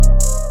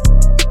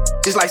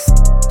Just like.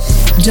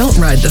 Don't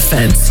ride the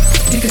fence.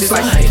 Pick a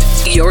side.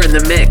 You're in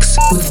the mix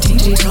with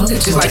DJ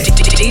Tonka Toy. Like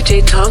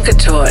DJ Tonka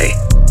Toy.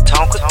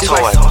 Tonka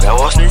Toy, that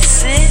was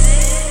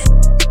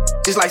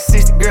just like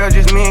 60 girls,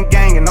 just me and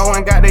gang, and no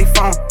one got they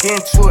phone. Get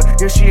into it,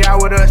 if she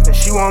out with us, then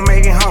she won't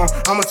make it home.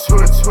 I'ma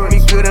tour, me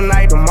good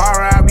tonight,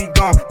 tomorrow I'll be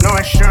gone. No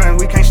insurance,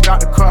 we can't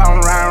start the car,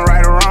 I'm riding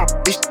right or wrong.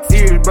 This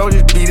serious, bro,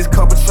 just beat this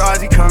couple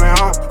charges, he coming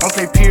home. Don't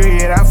play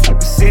period, I fuck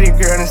the city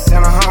girl and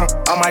send her home.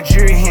 All my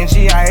jewelry here,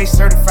 GIA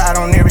certified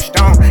on every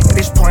stone. At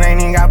this point, I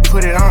ain't even got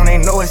put it on, they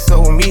know it's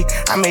so with me.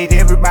 I made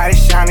everybody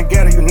shine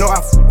together, you know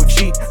I fuck with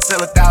cheap. Sell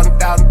 1,000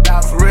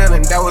 for real,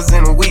 and that was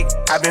in a week.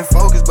 I been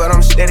focused, but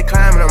I'm steady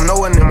climbing, I'm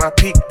nowhere near my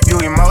peak. You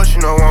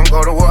emotional, won't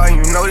go to war,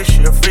 you know this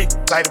shit a freak.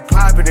 Like to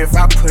pop it, if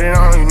I put it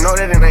on, you know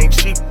that it ain't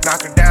cheap.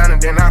 Knock her down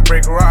and then I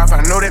break her off,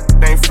 I know that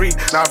ain't free.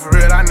 Nah, for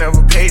real, I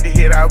never paid to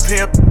hit, I'll pay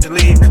up to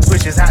leave.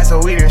 Switch is hot,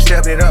 so we done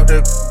stepped it up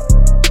to.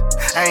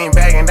 I ain't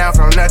backing down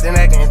from nothing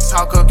that can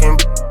talk up and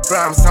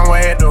I'm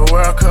somewhere at the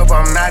World Cup,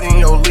 I'm not in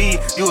your league.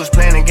 You was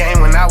playing the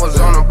game when I was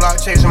on the block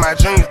chasing my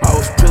dreams. I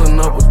was pulling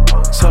up with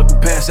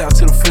tucking pass out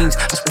to the fiends.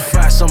 I spent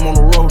 5 something on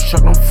the road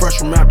truck, I'm fresh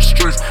from out the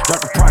streets.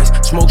 Drop the price,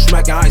 smoke,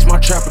 smacking ice, my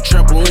trap a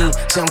trampoline.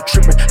 Say I'm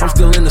tripping, I'm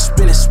still in the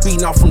spinning,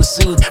 speeding off from the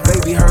scene.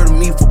 Baby heard of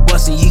me for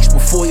busting yeeks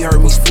before you heard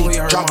me speak.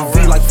 Drop a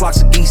V like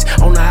flocks of geese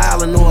on the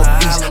island or a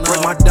beast. Break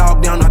my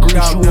dog down, I grease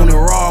you on it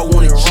raw,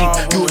 want it cheap.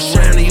 You a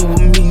shiner, you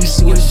with me, you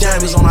seeing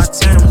diamonds on our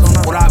team.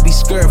 What I be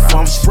scared for,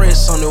 I'm spreading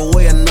something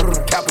away, another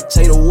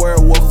decapitate a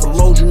werewolf for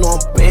load, you know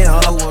I'm paying her.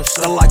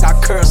 Feel like I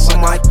curse,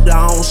 I'm like,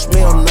 I don't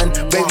smell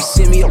nothing. Baby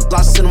send me up,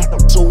 I send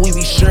them so we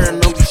be sharing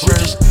them.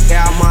 Just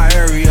out my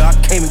area, I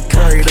came and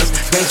carried us.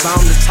 Gangsta,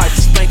 I'm the type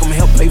to spank them,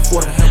 help pay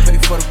for the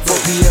fuck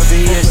PF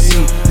and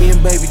ESC. Me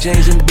and Baby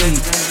James and B.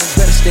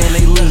 Better stay in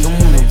they league, I'm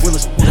on the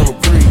realest never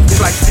breathe. It's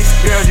like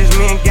 6 girls, just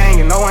me and gang,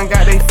 and no one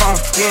got they phone.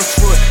 Get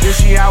into it, if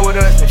she out with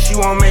us, then she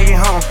won't make it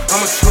home.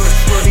 I'ma tour,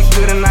 be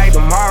good tonight,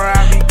 tomorrow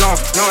I'll be gone.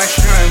 No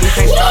insurance, we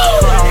can't stop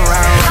the car, I'm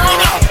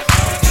riding.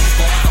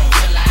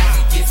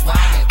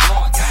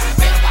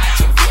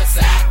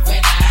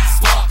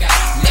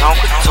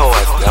 Tonka Toy,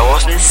 that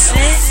was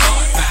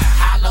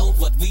high low,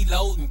 but we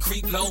load and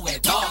creep low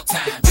at dog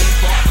time. Big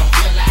boy don't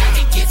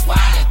realize it gets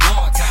wild at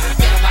dog time.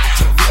 Better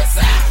watch your real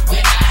side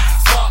when I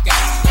spark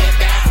out. Head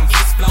back and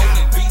explode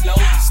and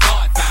reload and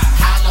start time.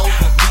 High low,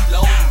 but we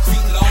load and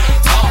creep low at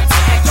dog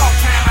time. At dog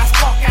time, I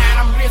spark out,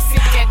 I'm real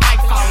sick at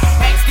nightfall.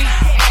 Axe D,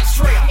 Axe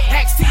Trail,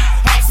 Axe T,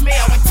 Axe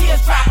Mail. When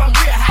tears drop, I'm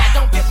real high,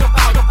 don't get the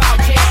ball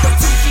jail. For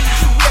 2 G's,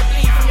 you will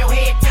bleed from your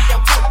head to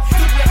your toe.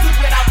 You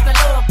without the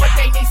love, but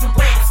they need some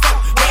bread and soap.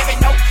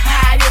 Know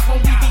how it is when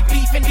we be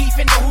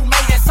beefing, know who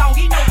made that song,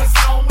 he know his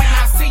song when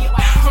I see him.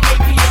 From 8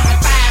 p.m. to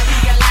 5,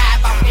 we alive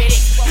out there.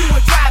 You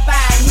would drive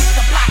by and hit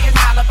the block and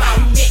all about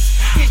who next.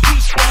 This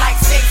beach feel like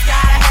sex,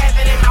 gotta have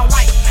it in my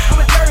wife. I'm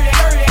a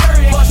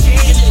dirty, bust your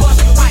head,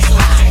 bust your wife.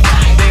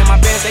 They in my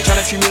bed, they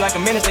tryna treat me like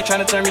a menace, they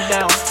tryna turn me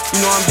down.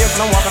 You know I'm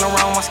different, I'm walking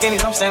around with my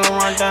skinnies, I'm standing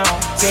run down.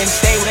 Saying to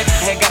stay with that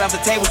head got off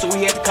the table, so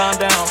we had to calm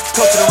down.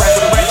 Come to the rack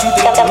with a rat, you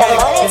think I'm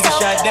medic, and get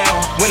shot down.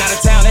 Went out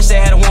of town, that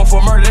shit had a warrant for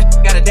a murder, that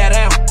got a dad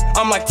down.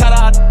 I'm like,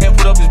 ta-da, and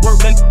put up his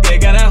work, then they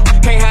got out.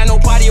 Can't have no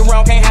party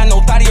around, can't have no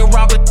thotty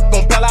around, but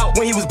gon' pell out.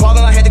 When he was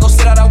ballin', I had to go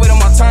sit out, I waited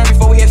my turn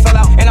before we had fell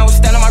out. And I was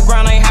standing my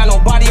ground, I ain't had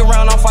no body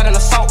around, I'm fighting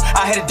assault.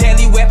 I had a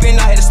deadly weapon,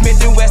 I had a Smith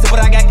 & Wesson, but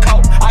I got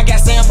caught. I got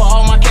Sam for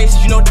all my cases,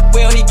 you know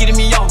well he getting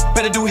me off.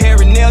 Better do hair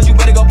and nails, you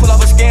better go pull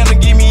up a scam and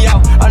get me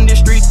out. On this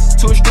street,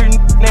 to a street,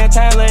 now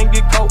time lane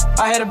get cold.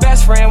 I had a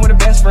best friend with a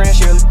best friend,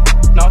 Shirley.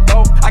 No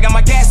dope. I got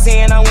my gas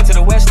in, I went to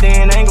the West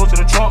End, I ain't go to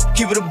the trunk.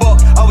 Keep it a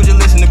buck, I was just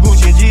listening to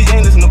Gucci and G's,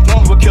 ain't listen to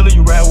Plum. You a killer,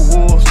 you ride with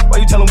wolves. Why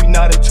you tellin' we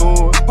not at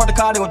tour? Park the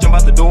car, they gon' jump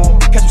out the door.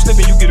 Catch you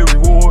slipping, you get a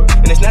reward.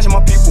 And they snatching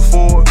my people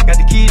for. Got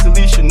the keys to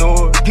Alicia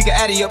Nord. Pick a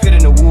Addy up, hit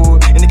in the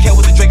wood. And the cat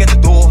with the Drake at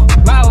the door.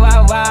 Wow,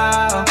 wow,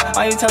 wow.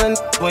 Why you tellin'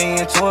 we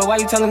ain't into it? Why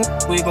you tellin'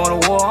 we going to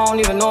war? I don't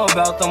even know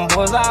about them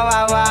boys. Wow,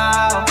 wow,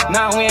 wow.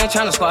 Nah, we ain't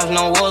tryna squash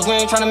no wars. We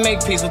ain't tryna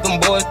make peace with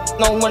them boys.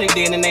 No what they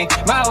did and they.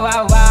 Wow,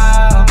 wow,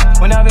 wow.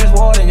 Whenever it's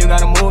war, then you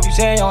gotta move. You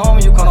saying your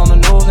homie, you cut on the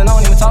news. And I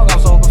don't even talk, I'm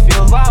so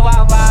confused. Wow,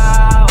 wow,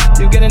 wow.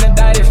 You getting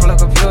indicted from the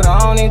computer. I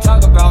don't even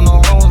talk about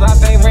no rules. I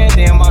pay rent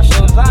in my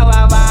shoes. Wow,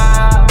 wow,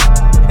 wow.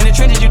 In the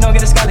trenches, you don't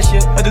get a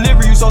scholarship. A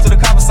delivery you sold to the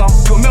copper song.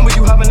 You remember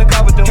you hopping the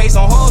car with them. Case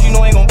on hold, you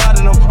know ain't gon'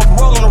 bother them. I'm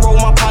parole on the road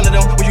with my partner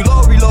them. When you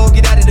load, reload,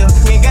 get out of there.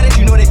 We ain't got it,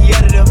 you know that he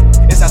out of there.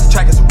 Inside the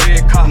track is a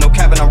red car. No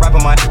cabin, I'm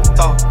rapping my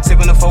talk.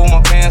 Sipping the phone with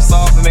my pants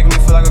off and making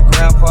me feel like a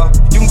grandpa.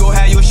 You can go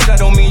have you a shit, I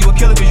don't mean you a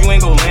killer, cause you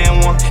ain't gon'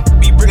 land one.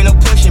 Be bringing up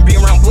pushing, be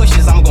around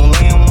bushes, I'm gon'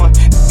 land one.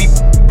 Be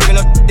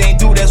bringing up, they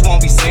ain't do that's won't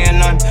be saying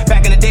none.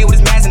 Back in the day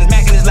with his mask and his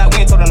Mac in his lap,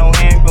 we ain't told her no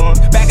handgun.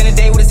 Back in the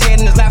day with his head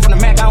in his lap from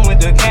the Mac, I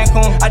went to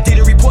Cancun. I did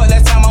a report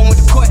last time I went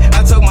to court,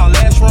 I took my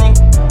last room.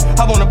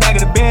 Hop on the back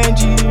of the Benz,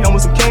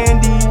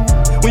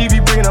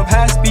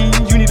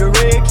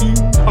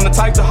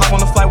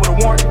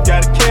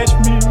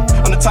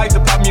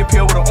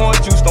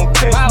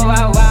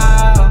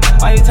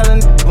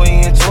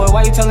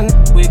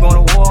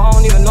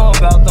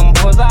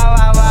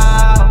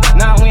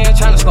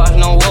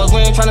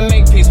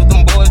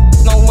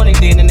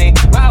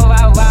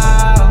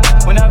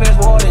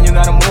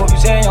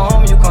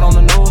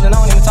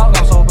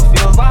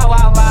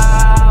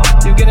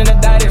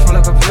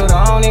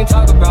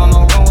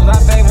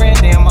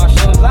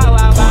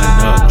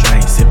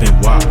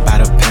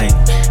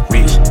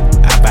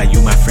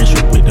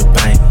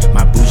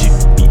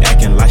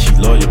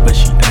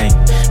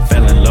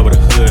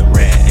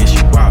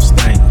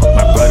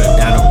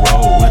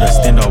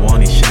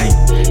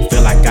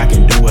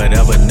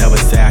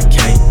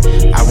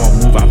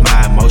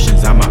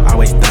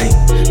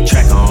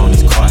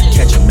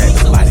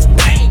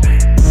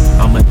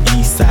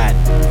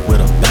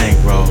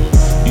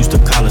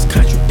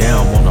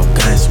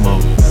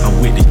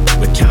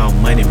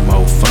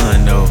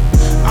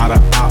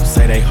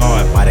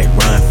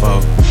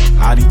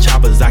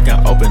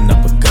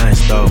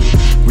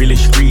 really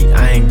street,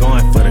 I ain't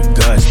going for the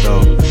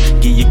gusto.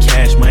 Give you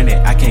cash money,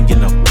 I can't get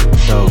no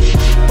though.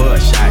 Bud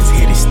shots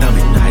hit his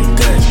stomach, now his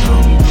guts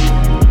gone.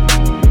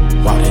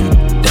 Walking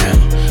down,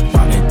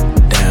 walking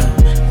down,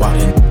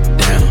 walking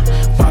down,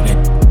 walking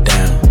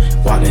down,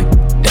 walking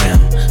down,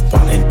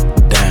 walking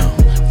down,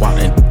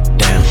 walking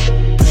down.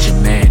 Put your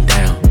man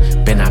down,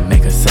 then I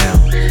make a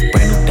sound.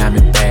 Brand new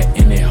diamond bag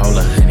in it, hold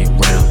 100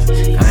 rounds.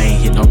 I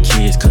ain't hit no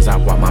kids, cause I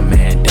walk my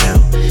man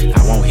down.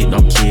 I won't hit no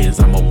kids,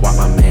 I'ma walk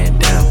my man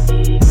down.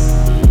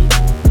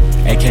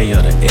 AK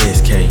or the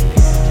SK.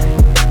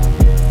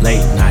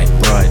 Late night,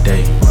 broad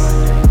day.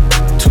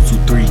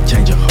 223,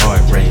 change your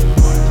heart rate.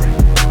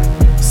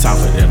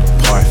 Softer than a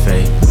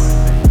parfait.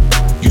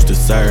 Used to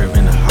serve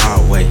in the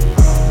hallway.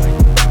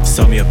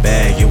 Sold me a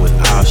bag, it was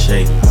all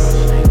shake.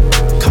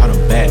 Caught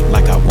him back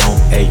like I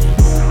want 8.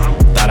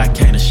 Thought I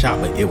came to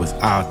shop, but it was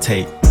all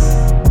tape.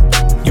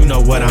 You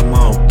know what I'm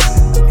on.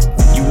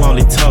 You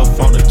only tough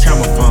on the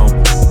camera phone.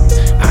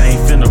 I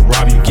ain't finna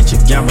rob you, get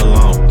your gamble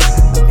on.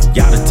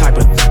 Y'all the type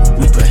of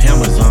we put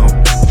hammers on.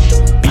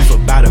 Beef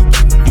about it,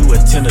 you a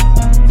tender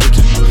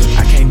rookie.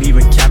 I can't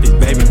even cap his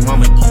baby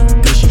mama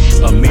dishy.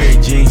 A Mary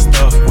Jean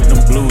stuff with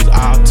them blues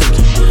all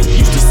tookie.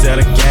 Used to sell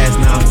the gas,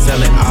 now I'm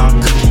selling all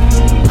cookie.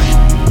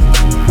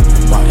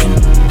 Walking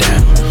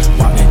down,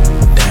 walking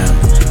down,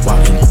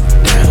 walking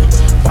down,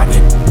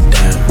 walking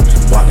down,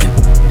 walking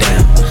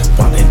down,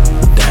 walking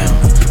down,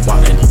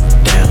 walking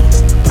down.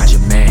 Put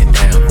your man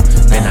down,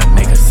 then I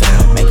make a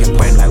sound. Make it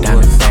brand new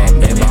diamond bag,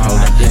 baby,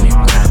 hold 100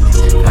 rounds.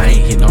 I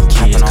ain't hit no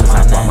kids, cause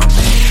I want my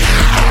man down.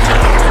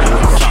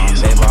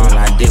 Baby, all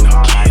I do,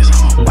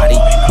 body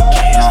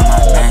on my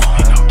man.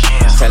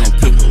 Telling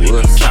people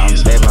what's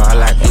something, baby,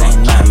 all I do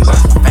ain't nothing but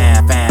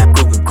fam, fam,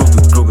 groovy,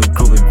 groovy, groovy,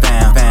 groovy,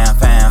 fam, fam,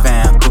 fam,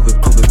 fam, groovy,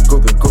 groovy,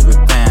 groovy, groovy,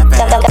 fam,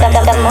 fam, fam,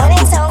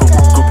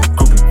 groovy,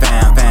 groovy,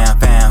 fam, fam,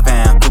 fam,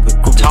 fam, groovy,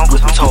 groovy, groovy,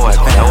 toy,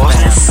 fam,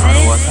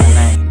 fam, what's her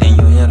name? Then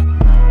you hit her.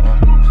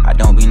 I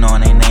don't be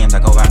knowing their names, I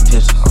go by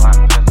pistols.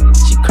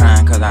 She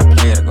crying cause I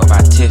played her, go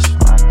by tissue.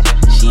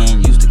 She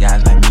ain't used to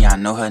guys like me, I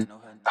know her.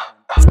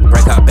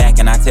 Break her back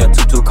and I tell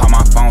Tutu call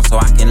my phone so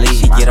I can leave.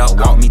 She get up,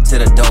 walk me to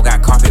the door,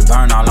 got carpet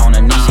burn all on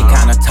her knee. She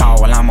kinda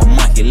tall while I'm a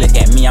monkey, look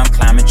at me, I'm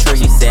climbing trees.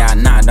 She say I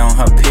knocked on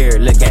her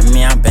period, look at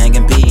me, I'm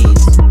banging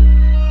bees.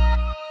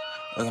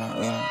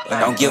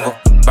 Don't give a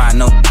by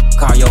no,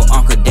 call your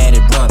uncle, daddy,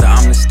 brother.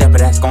 I'm the stepper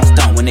that's gon'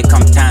 stunt when it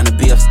come time to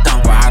be a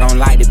stumper. I don't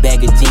like the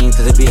baggy jeans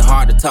cause it be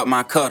hard to tuck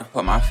my cutter.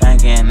 Put my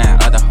finger in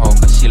that other hole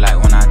cause she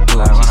like when I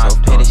do it. She so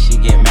petty, she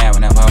get mad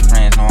whenever her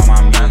friends know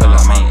my music.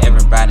 Look, make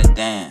everybody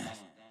dance.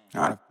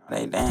 How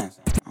they dance?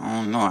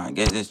 I don't know, I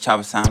guess this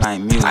chopper sound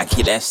like music. I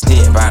keep that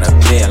stick by the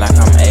bed like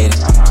I'm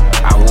 80.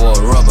 I wore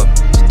a rubber,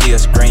 still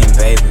scream,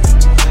 baby.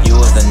 You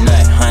was a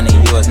nut, honey,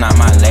 you was not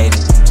my lady.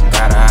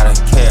 Got her out of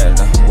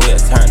character,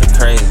 wheels turned to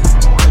crazy.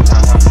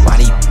 Why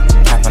do you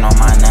capping on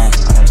my name?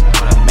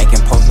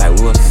 Making posts like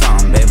we was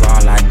something, baby,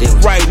 all I did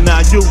was right now,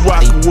 you're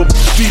rocking with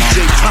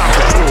DJ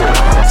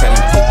Tonka.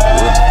 Telling people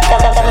what.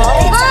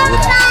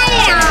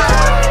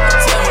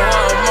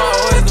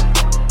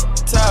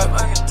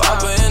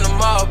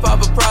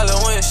 Papa probably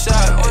went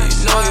shot. Hey,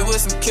 you know he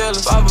with some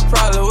killers. Papa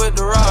probably with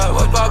the rod.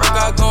 What Papa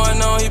got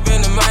going on? He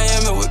been in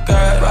Miami with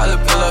God.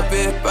 Probably pull up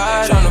his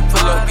body. Tryna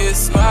pull up, get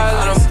smile.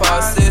 Let him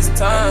pause 6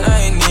 times.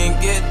 I ain't even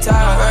get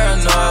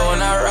tired. Paranoid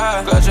when I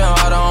ride. Clutching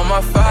harder on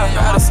my fire.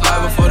 Gotta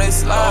slide before they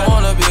slide.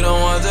 Don't wanna be the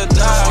ones that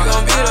die. She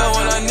gon' be there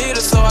when I need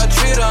her, so I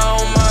treat her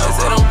on mine. They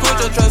say don't put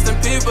your trust in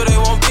people, they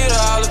won't be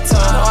there all the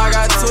time. No, I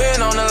got twin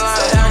on the line.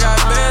 Say I got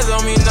bands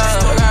on me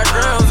now. I got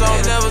grams on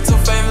me. Never too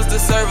famous to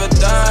serve a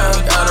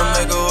dime. Gotta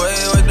make a way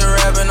with the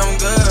rapping, I'm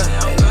good.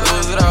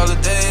 Lose it all the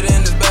day,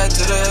 then it's back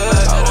to the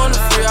hood. I wanna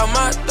free out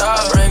my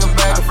dog, bring him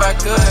back if I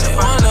could. Ain't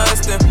wanna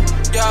us them,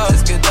 y'all,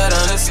 let's get that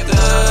understood.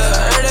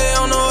 I heard they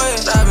on the way,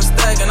 I've been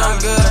stacking, I'm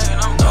good.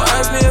 Don't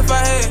ask me if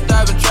I hate,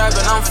 I've been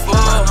trapping, I'm full.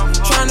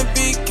 Tryna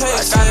be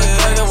case, I got the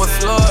begging with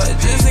Floyd.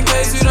 Just in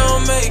case you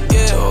don't make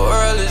it, the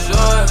world is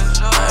yours.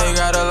 I ain't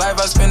got a life,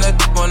 I spend that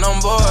when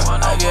I'm bored.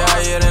 I get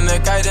higher than a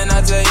kite, then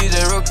I tell you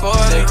to record.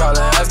 They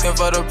callin' asking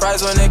for the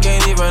price when they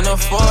can't even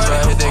afford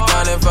it. Hit they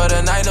counting for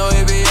the night, know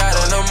it be out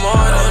in the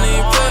morning. Don't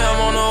even play, I'm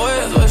on the way.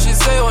 That's what she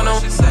say when I'm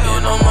you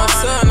know my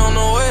son on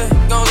the way.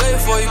 Gon' lay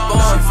before you born.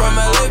 She from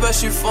LA, but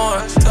she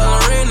foreign. Tell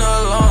her Rena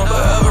alone,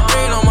 forever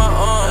green on my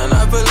arm. And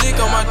I put leak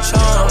on my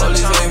charm.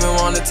 Police hate me,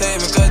 wanna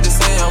take me, cause they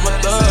say I'm a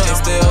thug. Can't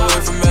stay away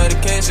from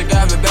medication,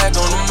 got me back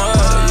on the mud.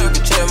 So you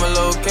can check my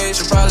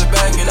location, probably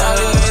back in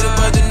LA.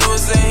 But the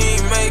news say he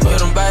ain't make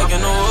it, I'm back in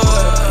the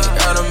wood.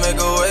 Gotta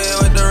make a way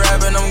with the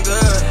rapping, I'm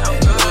good.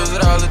 Lose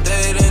it all the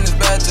day, then it's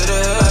back to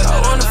the hood. I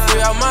wanna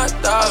free out my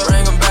dog,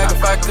 bring him back if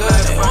I could.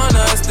 Ain't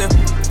wanna us them,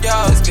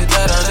 y'all, let's get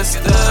that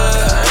understood.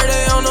 I heard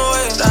they on the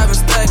way, I've been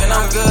stacking,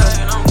 I'm good.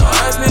 Don't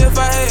ask me if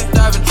I hate,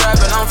 I've been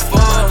trapping, I'm full.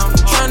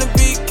 Tryna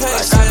be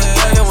case, I got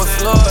begging with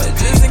Floyd.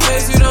 Just in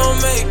case you don't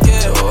make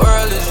it, the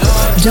world is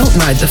yours. Don't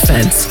ride the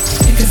fence.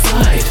 Pick a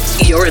side.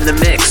 You're in the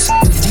mix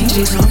with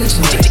DJ Tonka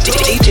Toy.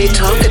 DJ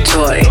Tonka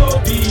Toy. Go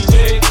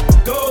DJ,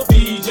 go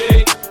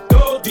DJ,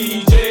 go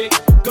DJ,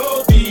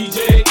 go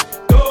DJ,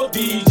 go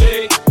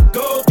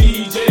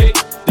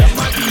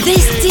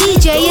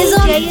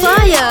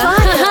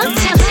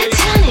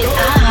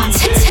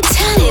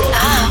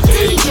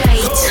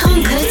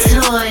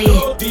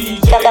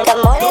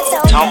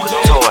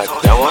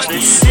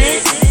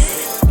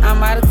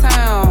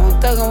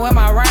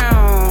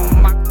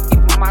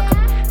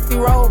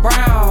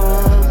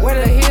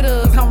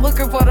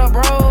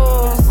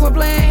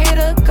playing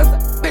hitter, cause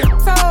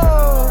so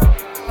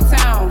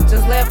town,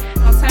 just left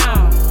on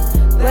town.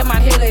 Let my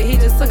hitter, he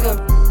just took her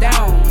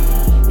down.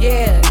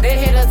 Yeah, that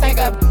hitter take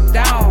her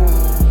down.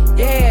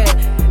 Yeah,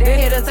 that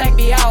hitter take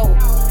me out.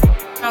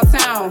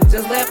 Downtown,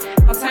 just left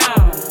on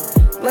town.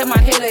 Let my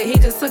hitter, he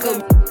just took her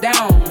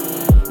down.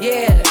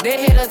 Yeah, that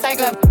hitter take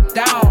her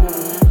down.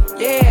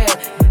 Yeah,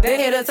 that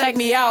hitter take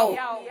me out.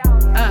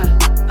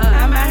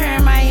 I'm out here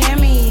in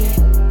Miami,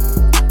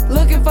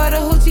 looking for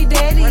the hoochie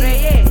daddy. Where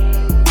they at?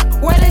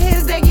 Where the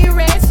his that get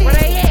ratchet? Where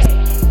they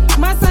at?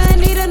 My son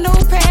need a new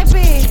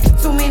pappy.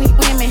 Too many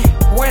women,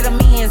 where the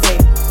men's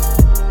at?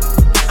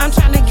 I'm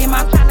tryna get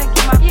my,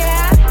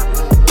 yeah.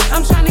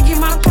 I'm tryna get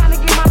my,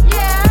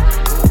 yeah.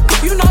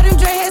 You know them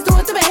dreadheads do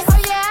it the best. Oh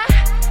yeah.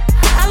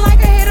 I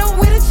like a hitter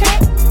with a check.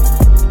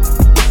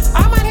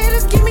 All my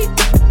hitters give me.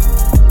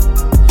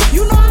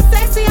 You know I'm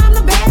sexy, I'm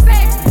the best.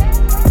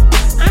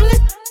 I'm the,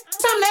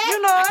 I'm that. You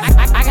know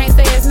I can't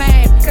say his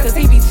name, cause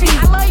he be cheap.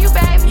 I love you,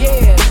 baby.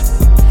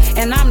 Yeah.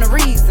 And I'm the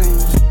reason.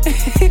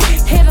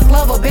 Hitters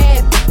love a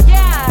bad.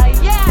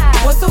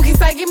 Yeah. What Suki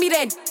say, give me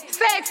that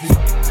sex.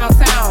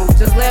 Downtown,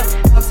 just left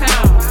on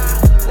town.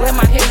 Let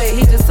my hitter,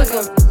 he just took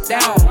her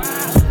down.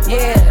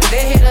 Yeah,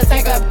 that hitter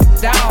take her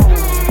down.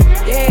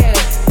 Yeah,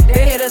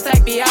 that hitter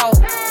take me out.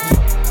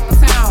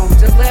 Town,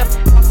 just left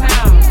on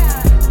town.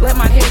 Let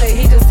my hitter,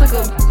 he just took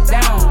her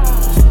down.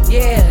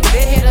 Yeah,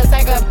 that hitter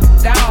take her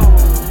down.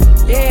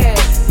 Yeah,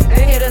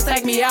 that hitter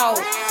take me out.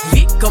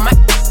 Vic on my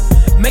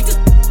make this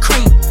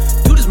cream.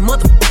 Do this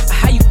mother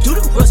how you do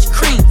the rush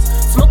creams.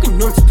 Smoking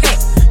on this pack,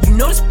 you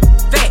know this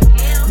fat.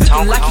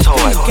 Looking like you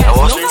got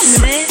no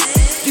limit.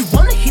 You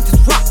wanna hit this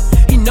rock,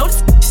 you know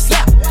this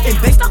slap. And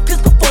based off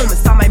his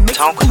performance, I might make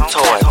you about to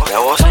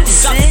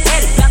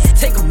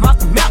take him out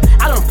the mouth.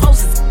 I don't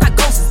post it, I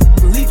ghost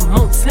it, and leave him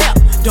on the snap.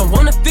 Don't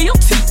wanna feel your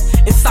teeth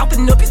and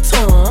soften up your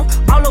tongue.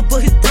 All over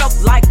his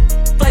breath like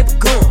flavor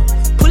gum.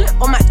 Pulling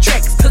on my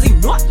tracks, cause he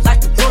know I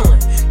like to run.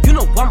 You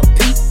know I'm a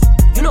peep,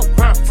 you know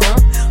where I'm from.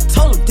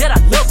 Told him that I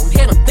love him,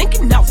 had him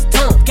thinking I was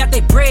dumb. Got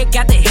that bread,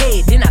 got that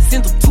head, then I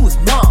sent him to his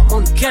mom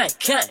on the gang.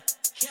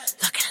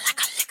 Looking like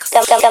a liquor.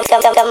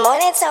 Good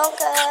morning,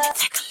 Tonka. Come and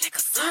take a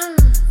liquor.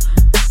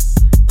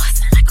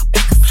 Bustin' like a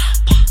big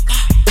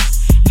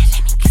and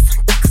let me get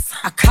some niggas.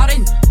 I caught it,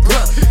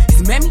 brother.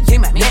 His mammy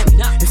ain't my mammy.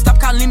 And stop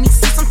calling me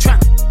sis, I'm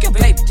tryna f*** your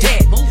baby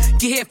dad.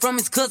 Get head from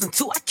his cousin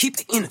too, I keep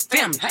it in the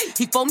family.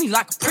 He fold me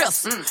like a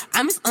press.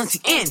 I'm his auntie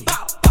Annie.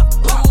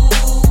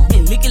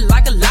 And lick it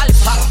like a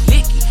lollipop.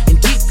 Lick it and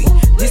dip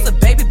it. This a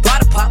baby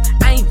bottle pop.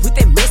 I ain't with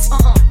that mess,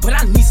 but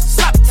I need some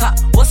sloppy top.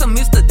 What's a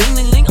Mr.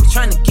 Ding-ling-ling? I'm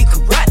tryna get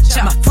karate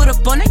chop. My foot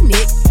up on that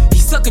neck. He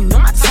sucking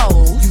on my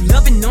toes. You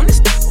loving on this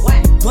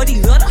but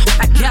he love her.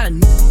 I got a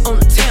on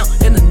the town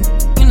and a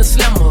in the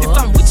slammer. If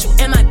I'm with you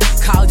and I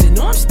call, you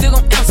know I'm still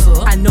gon' answer.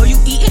 I know you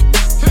eatin'.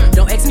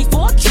 Don't ask me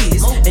for a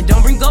kiss. And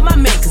don't bring up my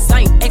man, cause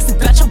I ain't asking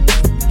about your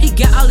He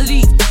got all of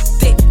these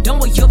that don't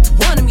wake up to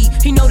one of me.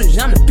 He know that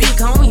I'm the big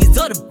homie. His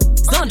other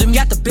under me.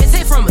 Got the best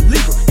head from a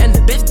legal and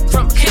the best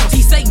from a count.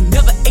 He say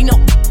never ain't no.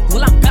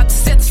 Well, I'm about to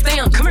set the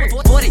stand. Come here.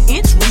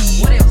 40-inch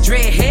weed.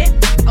 Dread head.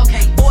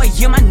 Okay. Boy,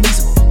 yeah, my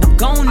knees. I'm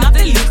going off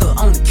that liquor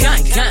on the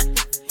gang.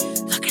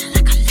 Looking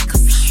like a liquor.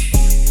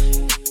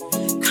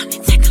 Come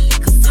and take a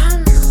liquor.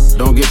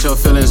 Don't get your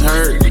feelings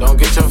hurt. Don't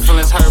get your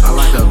feelings hurt. I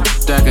like a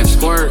stack and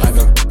squirt. I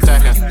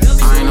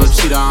ain't no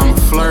cheater, I'm a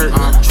flirt.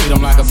 Treat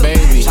him like a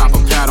baby. Chop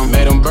him, pat him,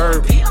 made him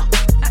burp.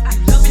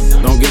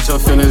 Don't get your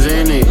feelings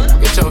in it.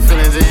 Get your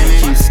feelings in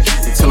it.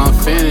 Keep till I'm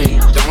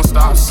finished. Don't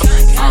stop.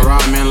 I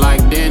ride men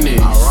like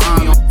Dennis.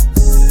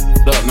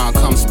 Up, now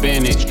come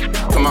spin it.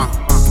 Come on.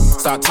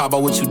 Stop talking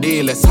about what you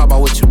did, let's talk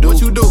about what you do. What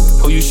you do?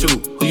 Who you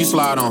shoot, who you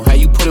slide on, how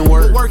you put in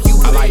work.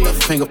 I like the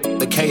finger,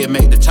 the K and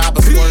make the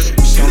chopper squirt.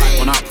 She don't like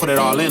when I put it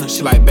all in her,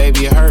 she like,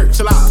 baby, it hurt.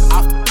 Chill out,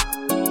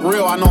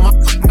 real, I know my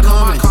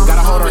coming.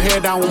 Gotta hold her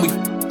hair down when we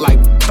like,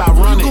 stop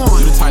running. You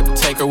the type to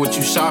take her with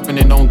you shopping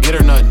and don't get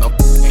her nothing.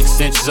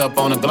 Extensions up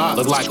on the Glock,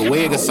 look like a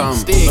wig or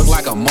something. Look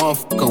like a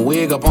motherfucking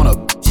wig up on a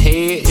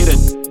head. Hit a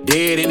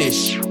dead in this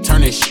shit.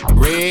 Turn this shit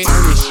red,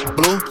 turn this shit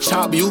blue.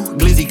 Chop you,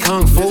 glizzy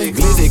kung fu,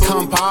 glizzy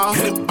kung pao.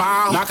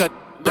 Knock her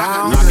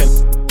down, knock it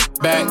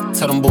back.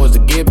 Tell them boys to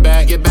get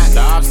back. The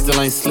ops still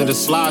ain't slid a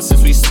slide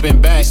since we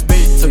spin back.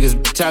 Took his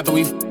bitch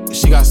after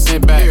she got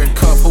sent back.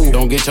 Cuff who?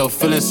 Don't get your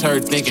feelings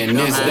hurt thinking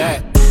this,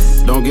 that.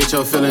 Don't get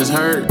your feelings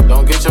hurt.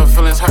 Don't get your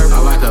feelings hurt. I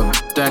like a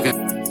stacking,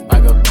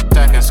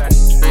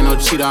 Ain't no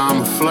cheater,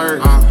 I'm a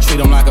flirt. Treat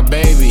him like a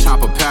baby.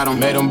 Chop a pat him,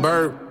 made him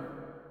burp.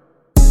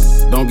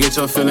 Don't get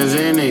your feelings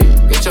in it.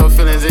 Get your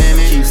feelings in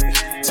it.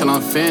 Keep till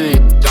I'm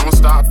finished. Don't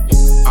stop.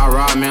 I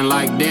ride men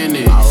like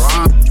Dennis.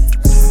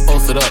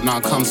 Post it up, now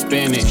come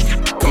spin it.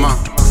 Come on.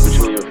 What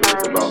you in your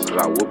feelings about? Cause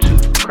I whooped you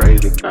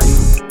crazy.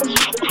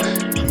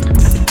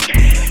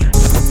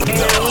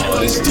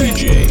 This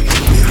DJ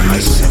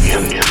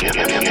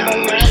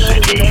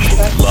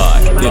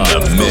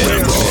live in the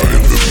mix.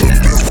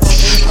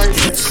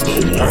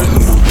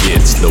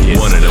 It's the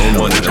one and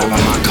only.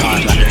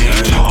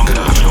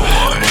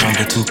 Don't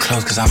get too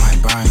close cause I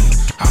might burn you.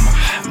 I'm a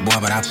hot boy,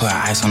 but I put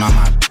ice on all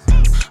my.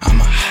 I'm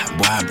a hot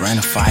I bring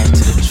the fire to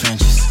the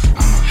trenches.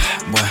 I'm a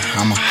hot boy,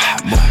 I'm a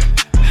hot boy.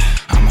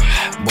 I'm a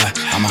hot boy,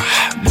 I'm a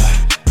hot boy.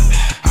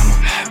 I'm a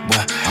hot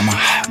boy, I'm a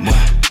hot boy.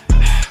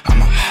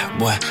 I'm a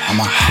hot boy, I'm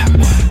a hot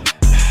boy.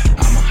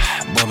 I'm a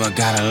hot boy, but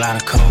got a lot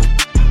of cold.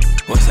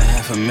 What's a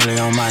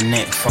 $500,000 on my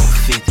neck?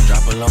 450.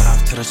 Drop a load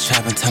off to the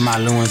trap and tell my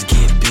loons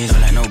get busy.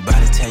 Don't let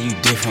nobody tell you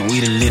different.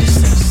 We the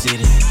littest in the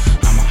city.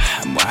 I'm a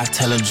hot boy. I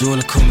tell a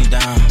jeweler cool me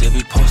down. They'll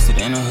be posted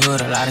in the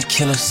hood. A lot of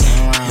killers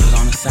sitting around. Was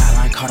on the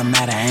sideline, caught him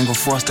at an angle,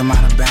 forced him out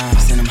of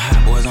bounds. Send them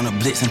hot boys on the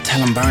blitz and tell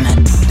them burn that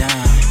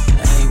down.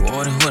 Hey,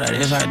 water who that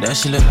is right there?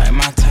 She look like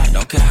my type.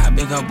 Don't care how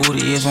big her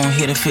booty is, won't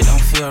hit if it don't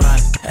feel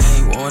right.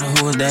 Hey, water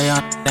who is they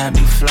on? That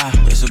be fly.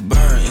 It's a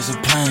bird, it's a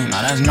plane.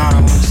 Now that's not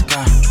on the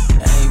sky.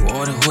 Hey,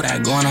 water who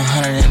that going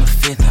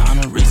 150? I'm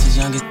the richest,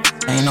 youngest.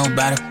 Ain't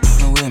nobody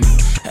f***ing with me.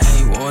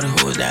 Hey, water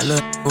who is that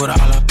look with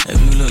all up?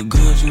 If you look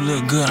good, you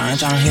look good. I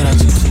ain't tryna hear that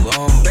you too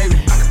old. Baby,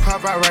 I can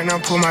pop out right now,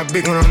 pull my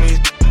big one on these.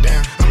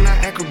 Damn, I'm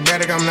not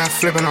acrobatic, I'm not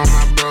flipping on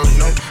my bros.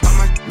 No, I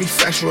might be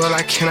factual,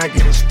 like can I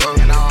get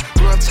exposed? Nah,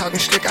 real talking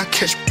slick, I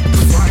catch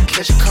before I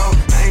catch a cold.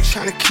 I ain't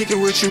tryna kick it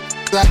with you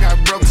like I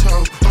broke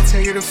toes. I'll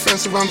tell you the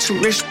offensive, I'm too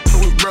rich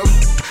with broke.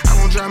 I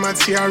won't drive my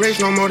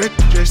TRH no more, that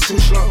just too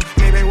slow.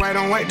 Maybe white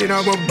on white, did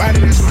all but body,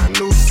 that's my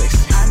new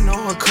sexy. I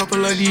know a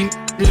couple of these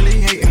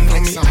really hating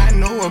on me. I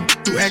know a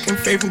who acting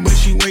faithful, but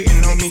she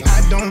waiting on me.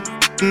 I don't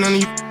none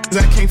of you,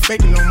 I can't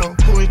fake it no more.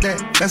 Who is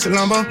that? That's a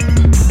Lumbo?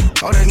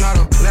 Oh, that's not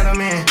a let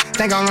him in.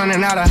 Think I'm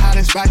running out of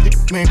hiding spot,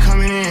 been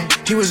coming in.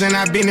 He was in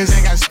our business,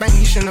 ain't got spanked,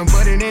 he shouldn't have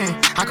butted in.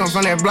 I come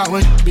from that block,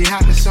 where be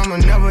hot, the summer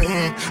never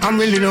end. I'm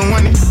really the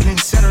one that been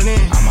settled in.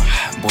 I'm a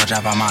hot boy,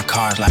 drive out my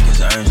cars like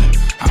it's urgent.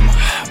 I'm a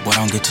hot boy,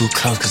 don't get too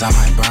close, cause I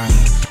might burn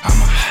you. I'm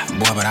a hot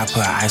boy, but I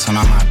put ice on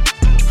all my.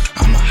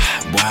 I'm a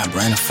hot boy, I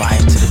bring the fire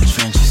to the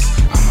trenches.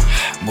 I'm a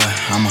hot boy,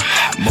 I'm a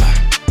hot boy.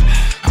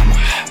 I'm a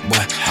hot boy,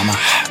 I'm a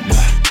hot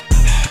boy.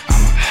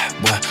 I'm a hot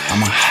boy,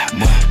 I'm a hot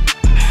boy.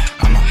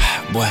 I'm a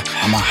hot boy,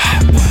 I'm a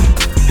hot boy.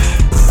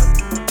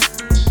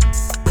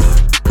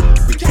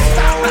 We can't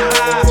stop now.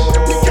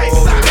 We can't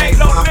stop. Ain't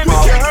no limit,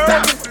 you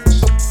heard?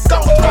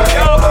 Don't try.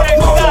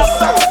 We don't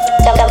stop.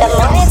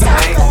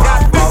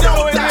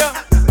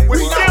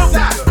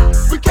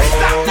 We can't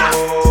stop now.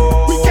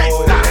 We can't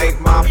stop.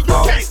 We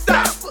can't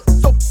stop.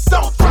 So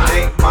don't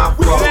try.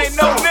 We ain't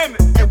no limit,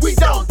 and we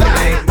don't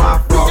die.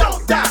 We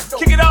don't die.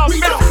 Kick it off,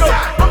 Mexico.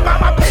 I'm by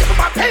my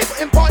paper,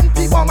 important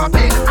people on my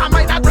page. I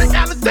might not drink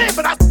Alizé,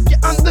 but I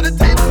get under the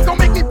table. Don't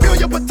make me feel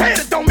your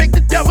potato. Don't make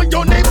the devil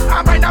your neighbor.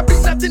 I might not be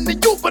nothing to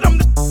you, but I'm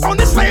on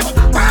this label.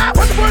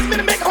 500 words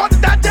minute make it hard to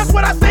digest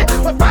what I say.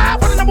 But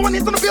 500 number one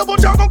hits on the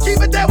Billboard, y'all gon' keep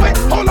it that way.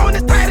 Hold on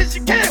as tight as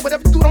you can.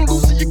 Whatever you do, don't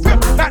loosen your grip.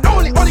 Not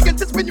only you can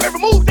anticipate you every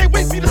move, they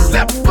wait for you to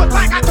slip. But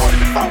like I told you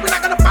before, we're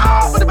not gonna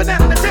fall for the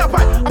banana in the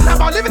tailpipe. I'm not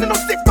about living in no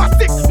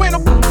 6x6, wearing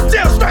no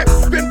jail stripe.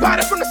 Been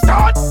body from the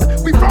start,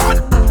 we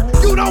fraud.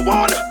 You don't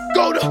wanna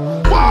go to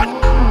war.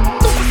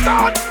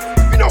 Superstar,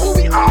 you know who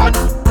we are.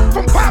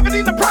 From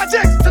poverty to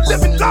projects to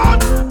living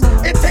large.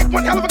 It take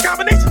one hell of a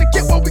combination to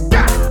get what we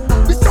got.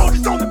 We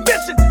soldiers on the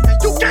mission, and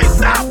you can't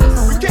stop.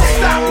 We can't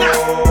stop now.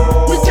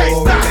 We can't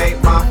stop.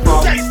 We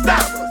can't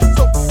stop.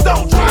 So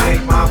don't try.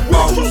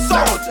 We're true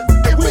soldiers,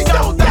 and we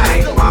don't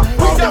die.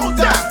 We don't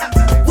die.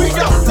 We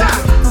don't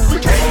die. We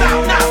can't stop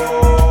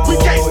now. We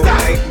can't stop.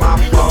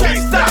 We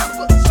can't stop.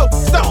 So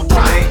don't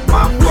try.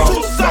 We're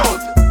true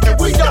soldiers, and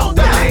we don't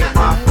die.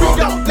 We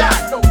don't die.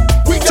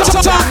 We don't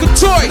die. Tonka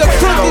Toy, the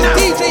fruity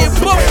DJ in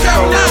both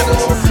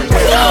Carolinas.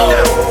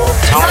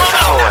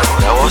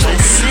 That wasn't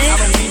I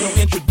don't need no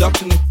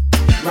introduction.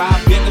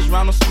 Ride business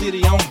round the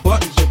city on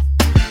buttons.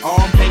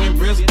 Arm hanging,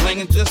 wrist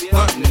blinging, just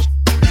stunting.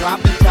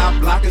 Drop the top,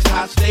 block is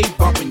hot, stay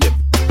bumping you.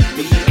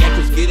 Get your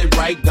entrance, get it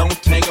right, don't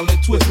tangle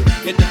and twist it.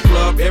 Hit the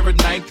club every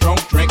night,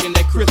 drunk, drinking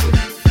that crystal.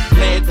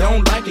 Glad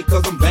don't like it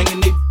cause I'm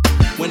banging it.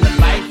 When the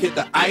light hit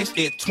the ice,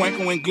 it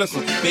twinkle and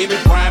glisten. Baby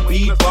Brian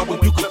B. Bubble,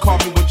 you can call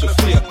me with your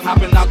slip.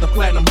 Hopping out the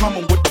platinum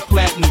Hummer with the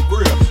platinum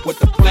grill. With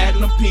the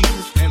platinum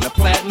pieces and the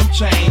platinum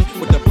chain.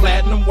 With the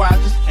platinum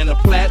watches and the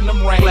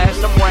platinum ring.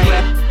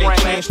 And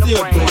chain,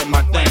 still doing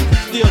my thing.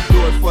 Still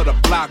do it for the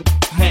block,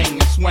 hang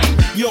and swing.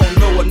 You don't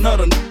know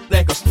another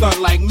that can stunt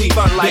like me.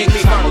 Stunt like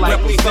me,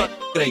 represent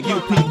that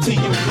UPT.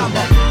 I'm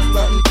a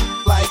stuntin'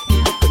 like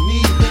Evel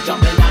Knievel.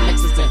 Jumping on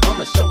Lexus and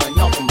Hummer, showing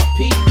off on my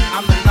peak.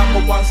 I'm the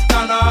number one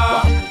stunner.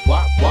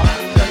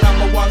 The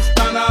number one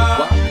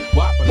stunner.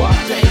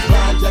 James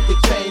Bond, Jackie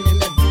Chain,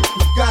 and that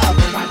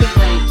MacGyver. My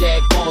different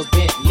Jaguars,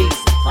 Bentleys,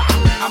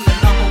 I'm the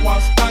number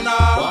one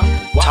stunner.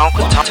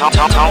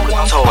 Tonka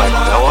Toy.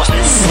 That wasn't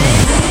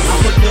I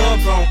put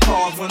dubs on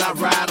cars when I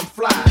ride and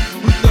fly.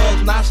 We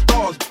thugs, not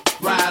stars,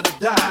 ride or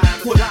die.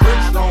 Put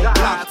bricks on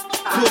blocks,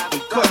 cook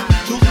and cut.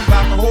 Juice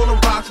about to hold the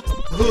rocks,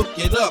 hook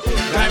it up.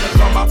 Diamonds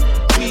on my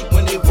feet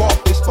when they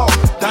walk, they spark.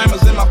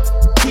 Diamonds in my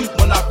feet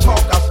when I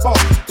talk, I spark.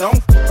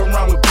 Don't fuck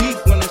around with beef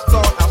when it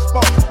start, I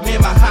spark. Me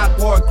and my hot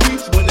boy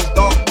creeps when it's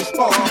dark, we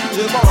spark.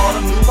 Just bought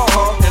a new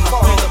car and I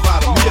spent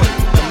about $1 million.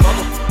 The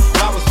mother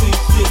I was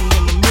sitting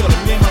in the middle.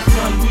 Me and my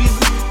son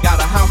Weezy got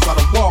a house by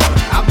the water.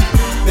 I be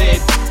bad.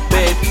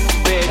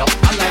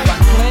 I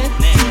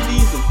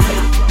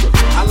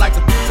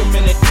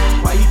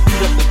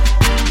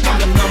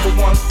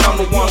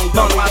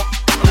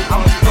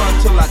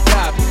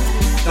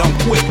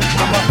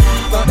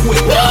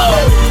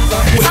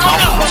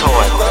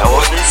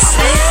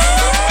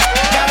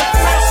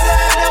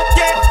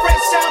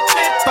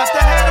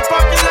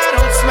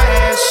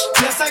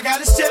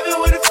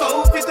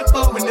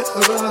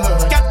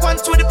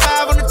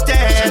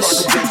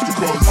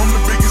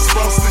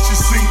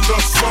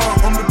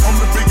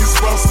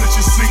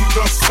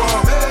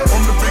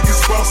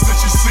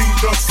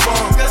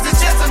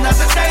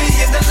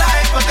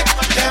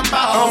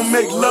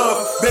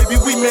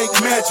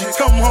magic.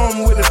 Come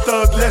home with a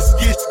thug, let's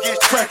get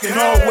cracking.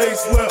 Always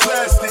wear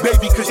plastic,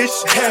 baby, cause it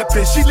shit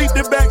happen. She leave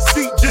the back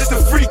seat, just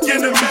a freak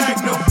in the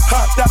Magnum.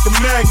 Hopped out the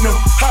Magnum,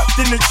 hopped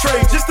in the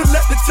tray, just to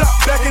let the top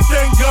back and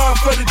thank God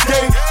for the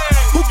day.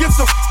 Who gives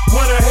a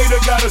what a hater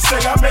gotta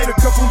say? I made a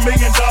couple $1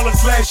 million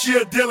last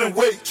year dealing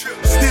weight.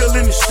 Still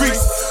in the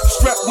streets,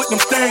 strapped with them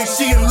things.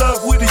 She in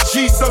love with a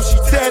G, so she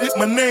tatted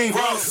my name.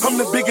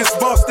 I'm the biggest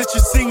boss that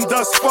you've seen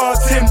thus far.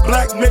 10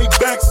 black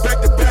Maybachs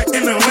back to back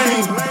in the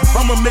lane.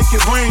 I'ma make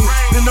it rain,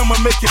 then I'ma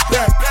make it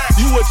back.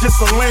 You are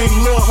just a lame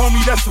little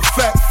homie, that's a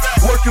fact.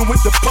 Working with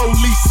the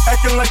police,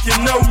 acting like you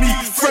know me.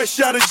 Fresh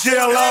out of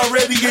jail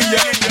already in your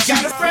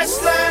Got a fresh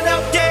line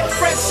up, yeah,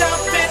 fresh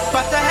outfit.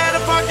 But to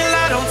have a parking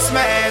lot on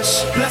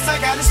smash. Plus I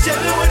got a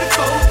chillin' with a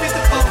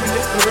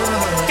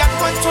 454. Got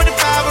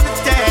 125 on the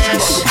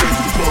dash.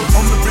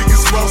 I'm the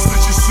biggest boss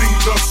that you've seen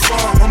thus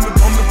far. I'm the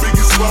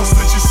biggest boss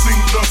that you've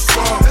seen thus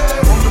far.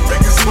 I'm the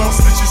biggest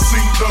boss that you've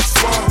seen thus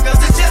far.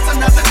 Cause it's just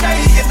another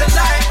day in the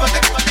life of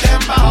the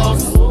damn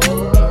boss.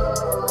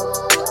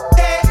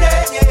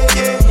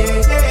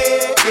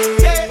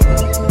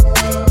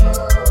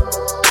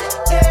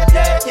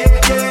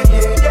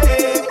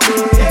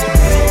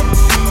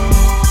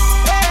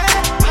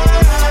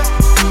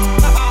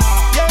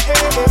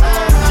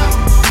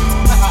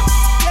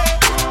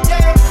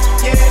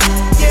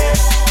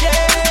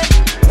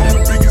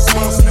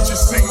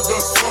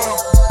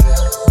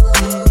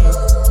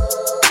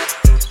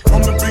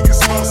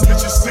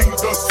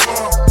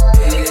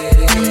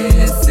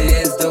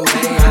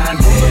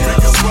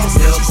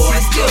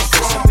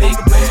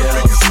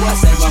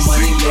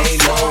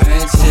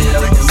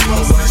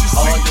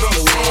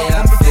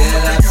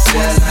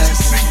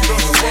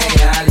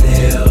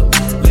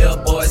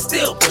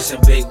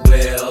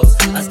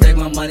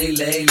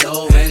 Lay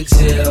low and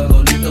chill.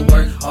 Don't need to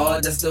work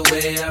hard, that's the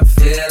way I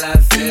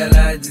feel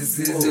like this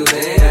is the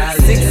way I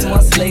live. 6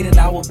 months later,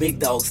 now a big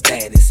dog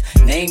status.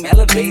 Name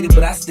elevated,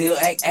 but I still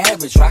act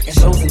average. Rocking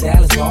shows in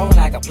Dallas, ballin'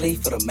 like I play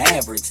for the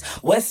Mavericks.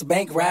 West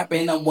Bank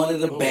rapping, I'm one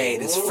of the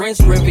baddest. French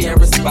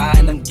Riviera spy,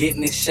 and I'm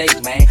getting in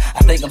shape, man. I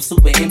think I'm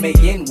super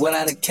M.A.N.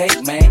 without a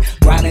cake, man.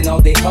 Grinding all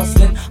day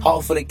hustling,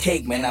 all for the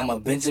cake, man. I'm a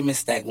Benjamin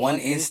Stack, 1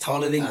 inch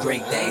taller than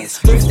Great Dance.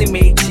 Thrifty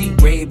made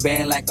cheap red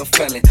band like a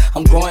felon.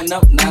 I'm growing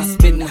up now,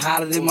 spitting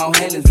hotter than Mount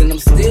Helens, and I'm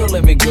still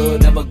living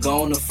good, never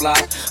gonna flop.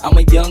 I'm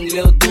a young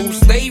little dude,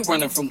 stay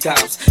running from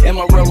cops. And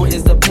my road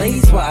is the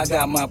place where I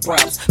got my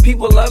props.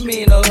 People love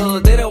me in the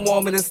hood, they don't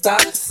want me to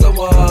stop. So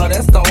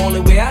that's the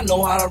only way I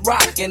know how to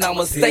rock. And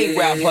I'ma stay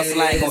rap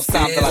hustling, I ain't gonna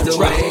stop till I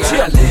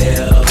drop.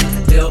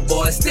 Little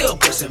boy still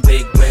pushing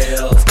big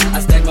wheels. I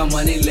stack my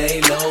money,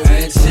 lay low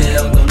and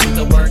chill. Don't need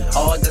to work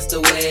hard, that's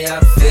the way I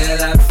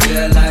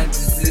feel like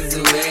this is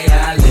the way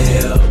I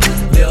live.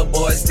 Little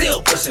boy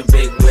still pushing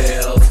big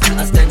wheels.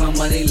 I stack my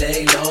money,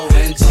 lay low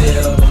and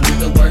chill. Don't need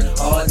to work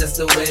hard, that's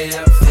the way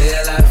I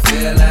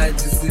feel like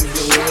this is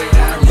the way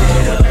I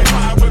live.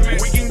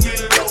 We can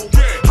get low,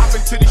 hop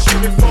into the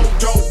shit and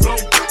photo blow.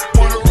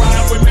 Wanna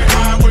ride with me,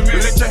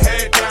 let your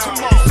head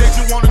down. You said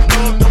you wanna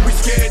go, don't be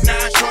scared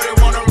now. Shorty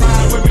wanna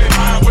ride with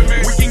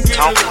me, we can get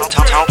low.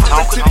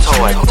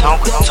 Toy,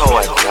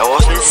 that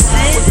was it.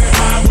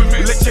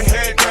 Let your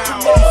head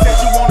down. You said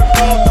you wanna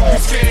go, don't be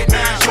scared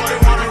now. Shorty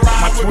wanna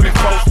ride with me.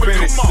 My 24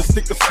 finished, the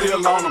sticker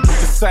still on them.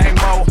 The same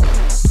old.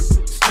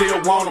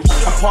 Still want him.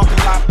 I'm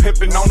parking lot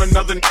pimping on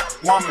another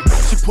woman.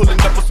 She pulling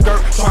up a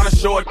skirt, trying to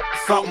show it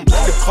something.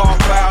 The car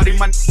cloudy,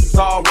 my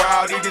all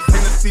rowdy. This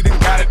Hennessy done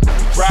got it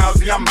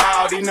drowsy. I'm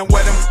out, in the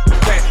wet them.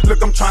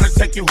 Look, I'm trying to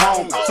take you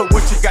home. So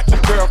what you got your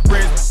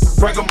girlfriends?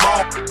 Break them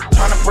off.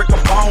 Trying to break a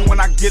bone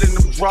when I get in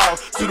them drawers.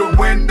 To the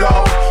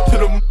window, to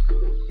the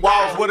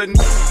walls. What a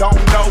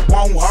don't know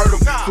won't hurt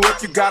them. So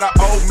if you got an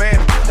old man,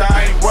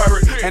 I ain't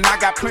worried. And I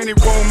got plenty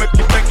room if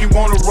you think you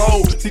wanna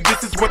roll. See,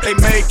 this is what they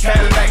made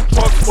Cadillac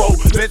trucks for.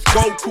 Let's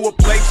go to a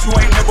place you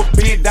ain't never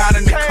been down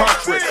in the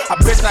country. I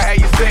bet I had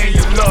you saying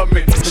you love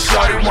me. The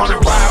shorty wanna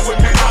ride with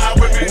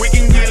me. We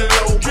can get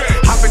low.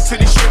 Hop into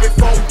the Chevy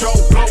 4-door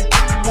blow.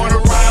 Wanna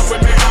ride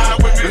with me?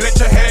 Let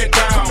your head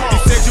down. You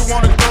said you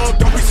wanna go,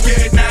 don't be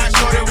scared now.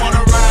 Shorty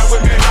wanna ride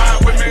with me?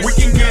 We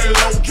can get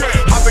low.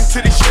 Hop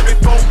into the Chevy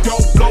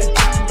 4-door blow.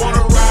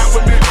 Wanna ride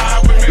with me?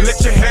 Let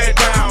your head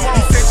down.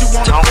 You said you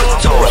wanna go.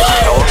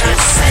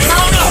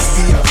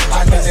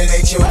 I know that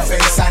ain't your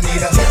face. I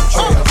need a tip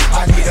trail.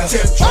 I need a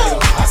tip trail.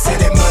 I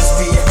said it must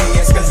be a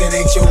BS cause it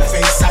ain't your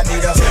face. I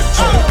need a tip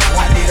trail.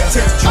 I need a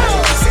tip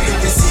trail. Say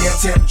if you see a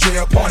tip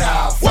drill, point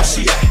out. Where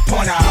she at?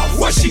 Point out.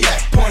 Where she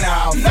at? Point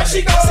out. There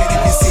she go. Say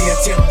if you see a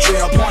tip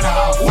drill, point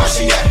out. Where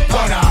she at?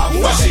 Point out.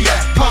 Where she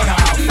at? Point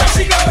out. There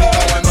she go. We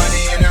throwing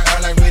money in the air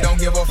like we don't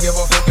give a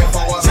fucking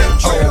for a tip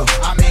trail.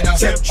 I mean a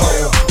tip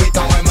trail. We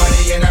throwing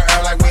money in the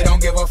air like we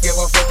don't give a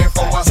fucking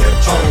for a tip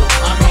trail.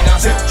 I mean a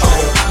tip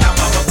trail. Now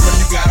mama, girl,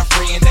 you got a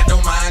friend that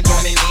don't mind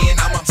joining in.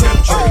 I'm a tip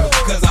trail,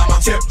 cause I'm a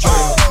tip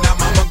trail. Now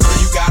mama, girl,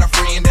 you got a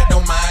friend that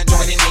don't mind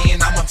joining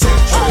in. I'm a tip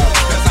trail,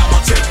 cause I'm a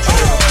tip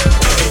trail.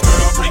 Hey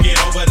girl, bring it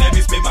over, let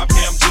me spit my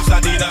PM juice. I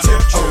need a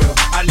tip trail.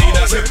 I need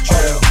a tip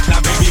trail.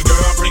 Now baby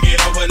girl, bring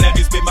it over, let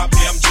me spit my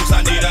PM juice.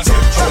 I need a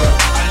tip trail.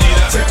 I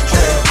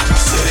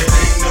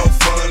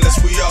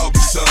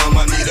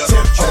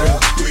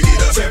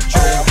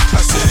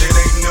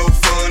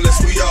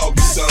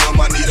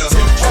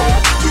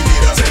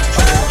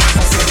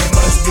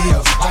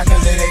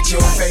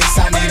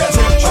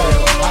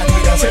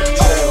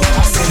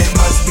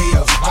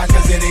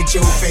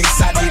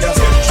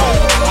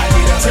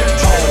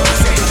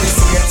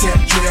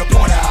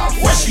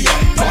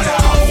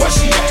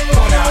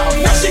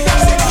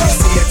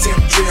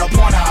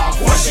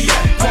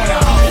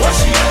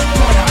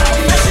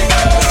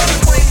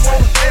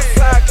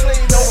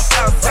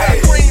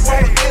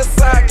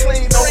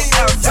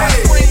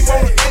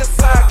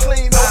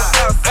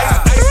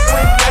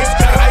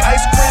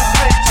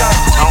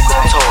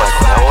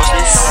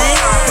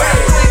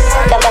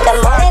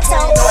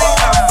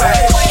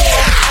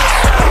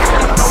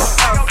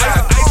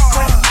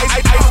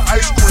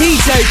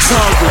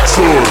Tonka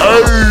Toy.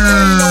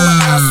 Cream on the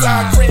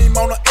outside, cream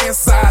on the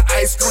inside,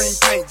 ice cream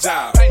paint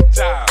job.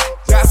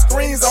 Got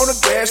screens on the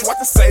dash, what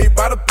to say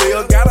by the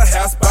bill, got a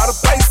house by the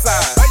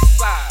bayside.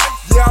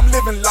 Yeah, I'm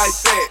living like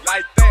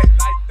that,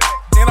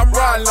 and I'm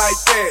riding like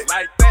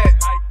that.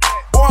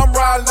 Boy, I'm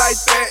riding like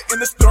that, in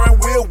the steering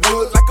wheel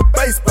wood like a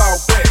baseball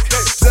bat.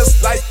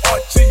 Just like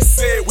Archie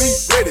said, we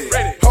ready.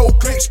 Whole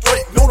click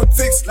straight,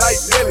 lunatics like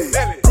Nelly.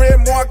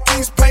 Grand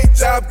Marquis paint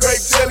job,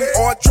 grape jelly,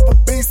 or triple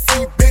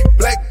BC, big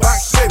black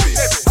box Chevy.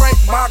 Crank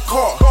my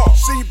car,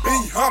 she be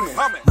humming.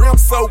 Rim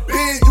so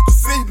big, you can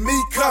see me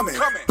coming.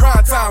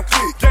 Prime time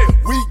click,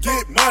 we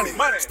get money.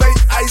 Stay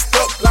iced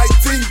up like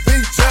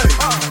TV jelly.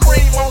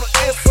 Cream on the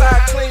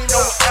inside, clean on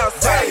the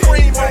outside.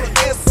 Cream on the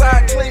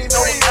inside, clean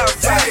on the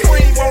outside.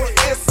 Cream on the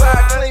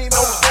inside, clean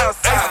on the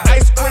outside.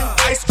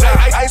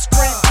 Ice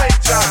cream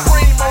paint job.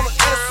 Cream on the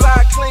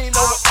inside, clean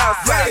on the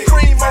outside.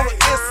 Cream on the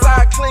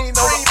inside, clean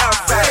on the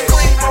outside.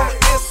 Cream on the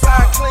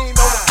inside, clean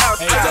on the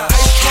outside.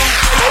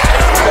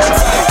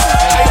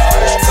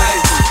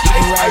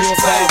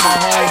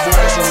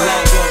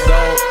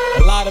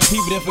 A lot of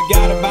people that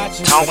forgot about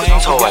you.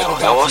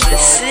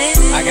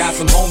 I got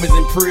some homies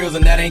in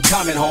prison that ain't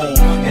coming home,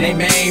 and they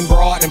main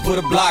broad and put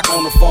a block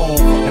on the phone.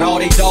 And all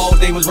they dogs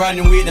they was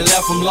running with and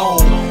left them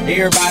alone.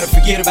 Everybody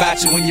forget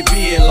about you when you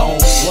be alone.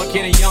 What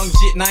can a young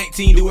jit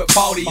 19 do at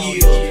 40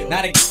 years?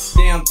 Not a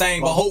damn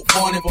thing but hope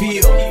for an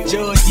appeal.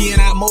 Judge getting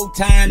out more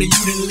time than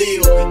you didn't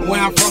live.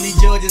 Where I'm from, these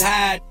judges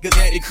hide cause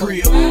at the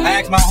crib.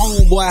 I asked my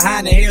homeboy how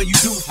in the hell you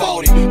do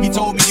 40. He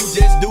told me you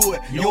just do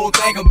it, you don't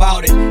think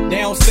about it. They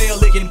don't sell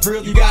liquor in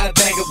prison, you gotta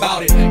think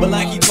about it. But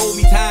like he told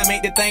me, time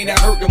ain't the thing that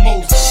hurt the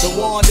most. The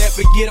one that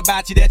forget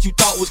about you that you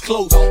thought was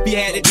close. He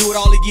had to do it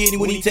all again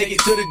when he take it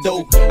to the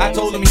door. I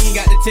told him he ain't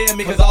got to tell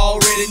me cause I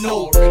already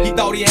know. He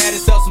thought he had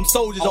himself some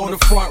soldiers on the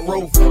front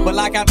row. But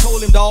like I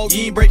told him, dog,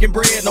 he ain't breaking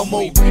bread no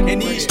more. In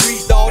these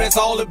streets, dog, that's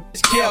all the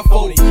bitch care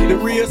for. The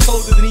real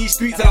soldiers in these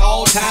streets are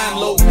all time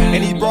low.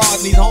 And these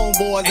bras and these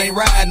homeboys ain't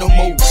riding no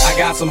more. I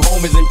got some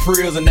homies in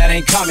prison that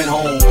ain't coming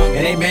home,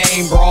 and they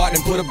main broad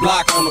and put a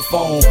block on the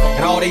phone.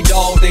 And all they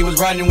dogs they was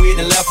running with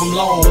and left them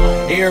alone.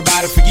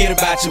 Everybody forget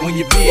about you when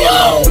you be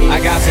alone. I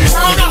got some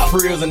homies in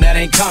prison that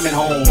ain't coming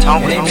home,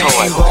 and they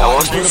main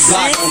broad and put a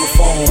block on the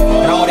phone.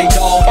 And all they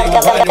dogs they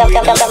was running with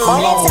and left them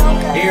alone.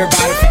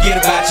 Everybody forget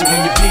about you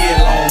when you be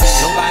alone.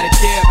 Nobody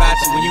care about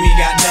you when you ain't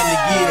got nothing to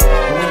give.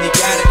 And when you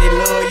got it, they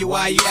love you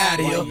while you out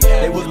of here.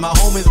 They was my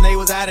homies and they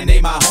was out and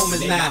they my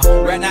homies now.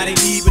 Right now they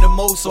need me the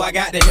most, so I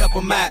got to help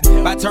them out.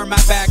 If I turn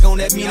my back on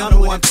that, mean I'm the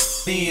one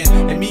in.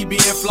 And me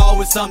being flawed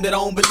with something that I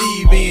don't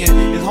believe in.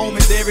 His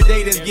homies every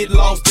day that's get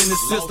lost in the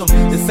system.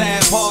 The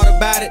sad part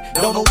about it,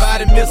 don't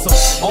nobody miss him.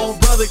 Own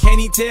brother can't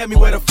even tell me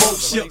where the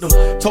folks shipped him.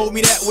 Told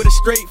me that with a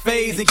straight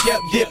face and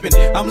kept dipping.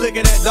 I'm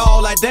looking at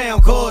dog like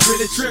damn, cuz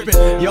really tripping.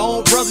 Your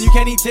own brother, you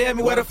can't even tell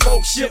me where the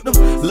folks shipped him.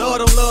 Lord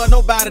don't love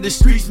nobody, the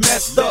streets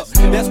messed up.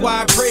 That's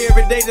why I pray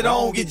every day that I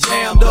don't get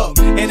jammed up.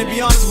 And to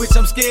be honest with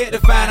you, I'm scared to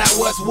find out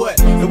what's what.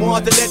 The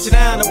ones that let you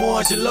down, the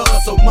ones you love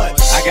so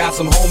much. I got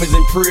some homies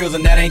in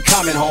prison that ain't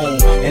coming home,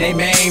 and they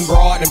main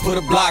broad and put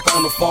a block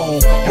on the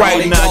phone.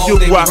 Right now, you're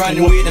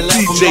rocking with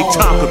DJ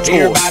Tonka Toy.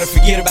 Everybody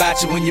forget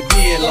about you when you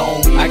be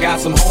alone. I got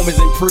some homies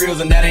in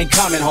prison that ain't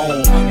coming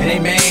home, and they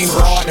main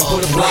broad and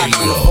put a block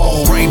on the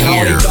phone. Right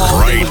here,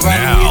 right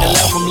now.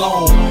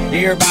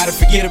 Everybody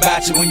forget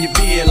about you when you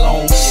be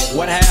alone.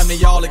 What happened to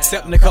y'all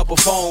accepting a couple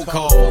phone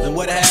calls? And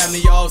what happened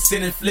to y'all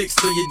sending flicks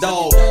to your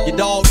dog? Your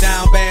dog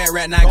down bad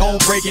right now, gon'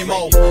 break him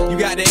off. You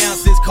got to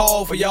answer this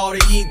call for y'all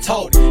to eat and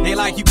talk. Ain't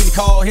like you can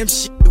call him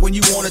shit when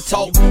you wanna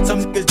talk.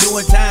 Some niggas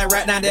doing time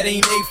right now that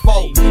ain't they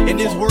fault. In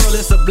this world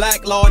it's a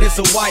black law and it's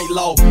a white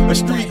law. A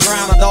street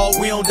grinder, dog,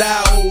 we don't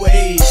die old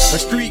age. A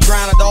street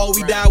grinder, dog,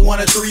 we die one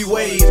of three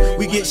ways.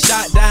 We get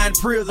shot, die in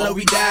prison, or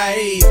we die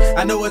AIDS.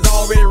 I know it's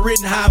already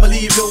written how I'ma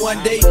leave here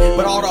one day,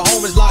 but all the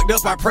homies locked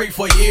up, I pray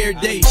for you every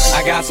day.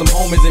 I got some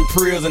homies in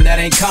prison that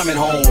ain't coming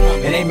home,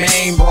 and they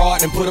main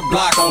broad and put a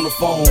block on the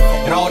phone.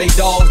 And all they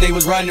dogs they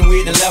was running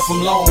with and left them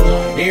alone.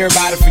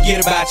 Everybody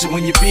forget about you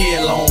when you be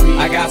alone.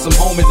 I got some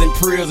homies in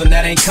prison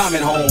that ain't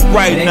coming home.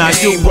 Right now,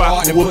 you're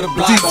rocking with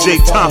DJ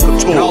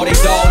Tonka Toy. And all they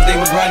dogs they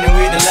was running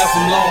with and left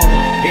them alone.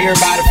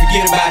 Everybody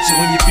forget about you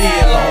when you be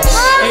alone.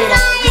 Hey,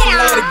 there's a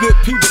lot of good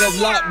people that's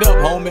locked up,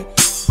 homie.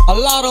 A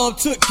lot of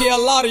them took care of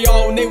a lot of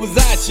y'all when they was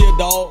out here,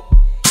 dog.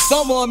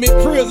 Some of them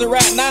in prison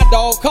right now,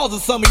 dog, cause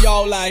of some of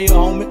y'all out here,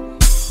 homie.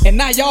 And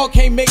now y'all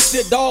can't make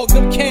shit, dog,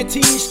 them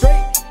canteens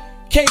straight.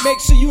 Can't make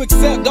sure you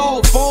accept,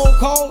 dog, phone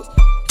calls.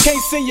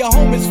 Can't send your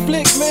homies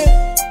flicks,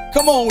 man.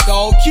 Come on,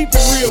 dog, keep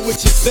it real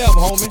with yourself,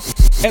 homie.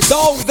 If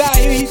dog was out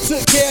here, he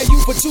took care of you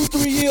for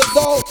 2-3 years,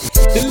 dog.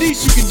 The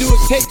least you can do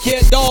is take care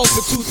of dog for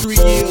 2-3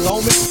 years,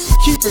 homie.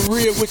 Keep it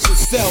real with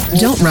yourself,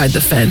 homie. Don't ride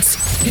the fence.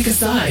 Pick a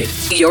side.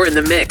 You're in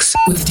the mix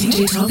with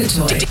DJ Tonka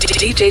Toy.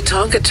 DJ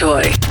Tonka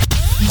Toy.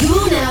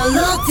 You're now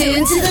locked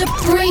into the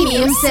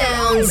premium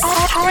sounds.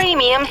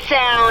 Premium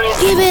sounds.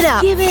 Give it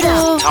up. Give it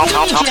up.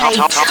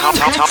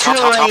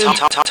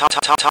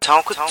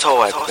 Tonka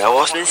Toy. That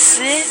was